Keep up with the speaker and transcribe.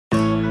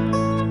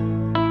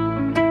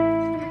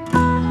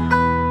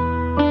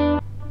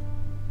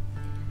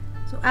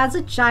as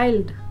a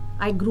child,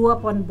 I grew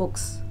up on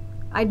books.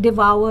 I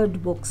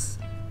devoured books.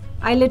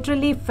 I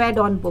literally fed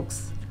on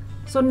books.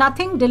 So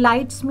nothing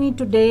delights me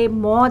today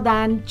more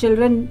than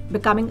children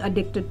becoming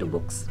addicted to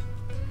books.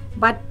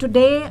 But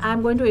today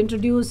I'm going to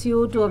introduce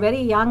you to a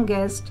very young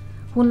guest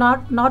who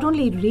not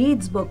only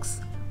reads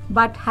books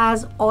but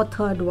has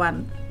authored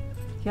one.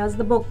 Here's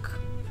the book,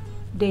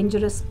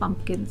 Dangerous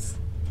Pumpkins.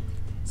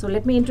 So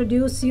let me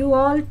introduce you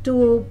all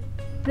to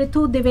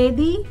Prithu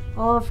Dwivedi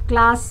of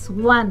class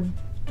 1.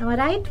 Am I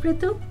right,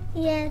 Prithu?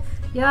 Yes.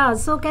 Yeah,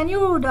 so can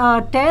you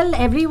tell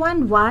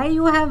everyone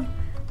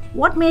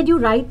what made you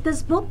write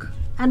this book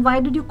and why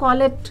did you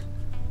call it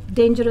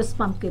Dangerous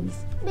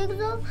Pumpkins?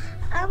 Because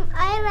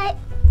I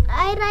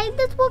write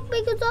this book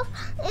because of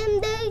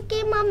there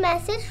came a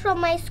message from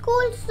my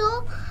school,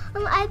 so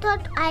I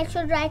thought I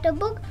should write a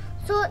book.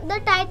 So the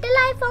title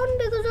I found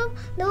because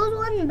of there was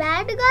one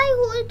bad guy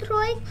who was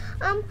throwing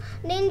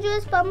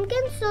dangerous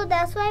pumpkins, so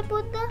that's why I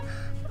put the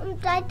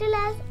title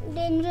as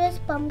Dangerous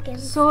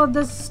Pumpkins. So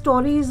this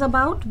story is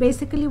about,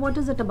 basically what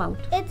is it about?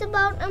 It's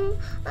about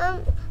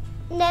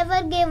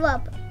never give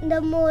up,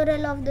 the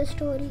moral of the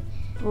story.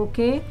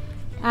 Okay,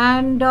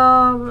 and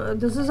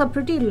this is a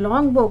pretty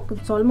long book.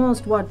 It's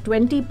almost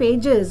 20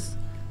 pages.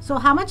 So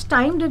how much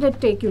time did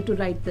it take you to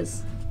write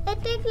this?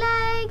 It took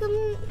like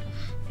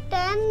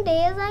 10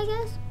 days, I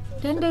guess.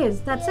 10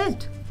 days, that's Yes.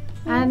 it.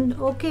 And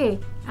okay,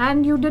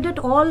 and you did it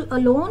all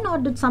alone or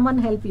did someone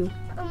help you?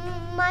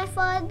 My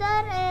father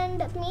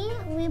and me,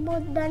 we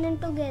both done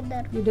it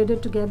together. You did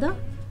it together?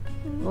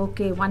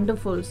 Okay,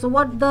 wonderful. So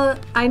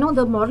I know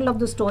the moral of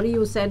the story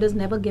you said is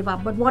never give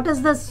up, but what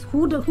is this?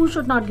 Who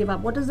should not give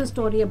up? What is the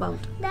story about?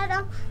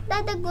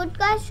 That the good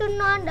guys should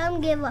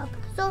not give up.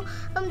 So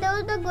there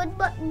was the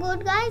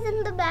good guys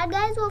and the bad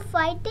guys were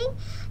fighting.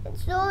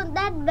 So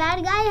that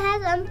bad guy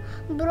has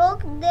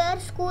broke their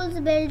school's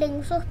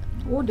building.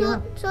 Oh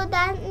dear. So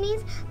that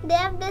means they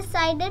have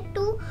decided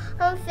to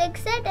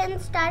fix it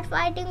and start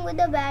fighting with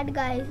the bad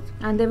guys.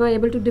 And they were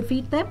able to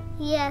defeat them?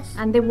 Yes.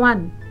 And they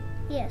won?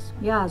 Yes.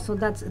 Yeah, so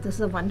this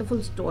is a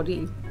wonderful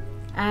story.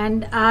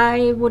 And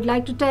I would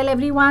like to tell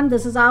everyone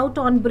this is out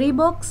on Bree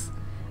Books.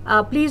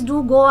 Please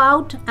do go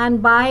out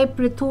and buy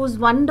Prithu's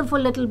wonderful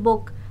little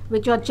book,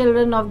 which your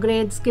children of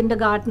grades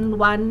kindergarten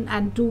 1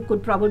 and 2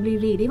 could probably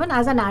read. Even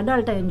as an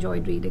adult, I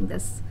enjoyed reading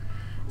this.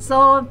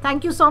 So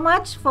thank you so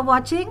much for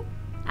watching,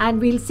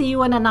 and we'll see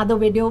you in another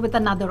video with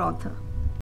another author.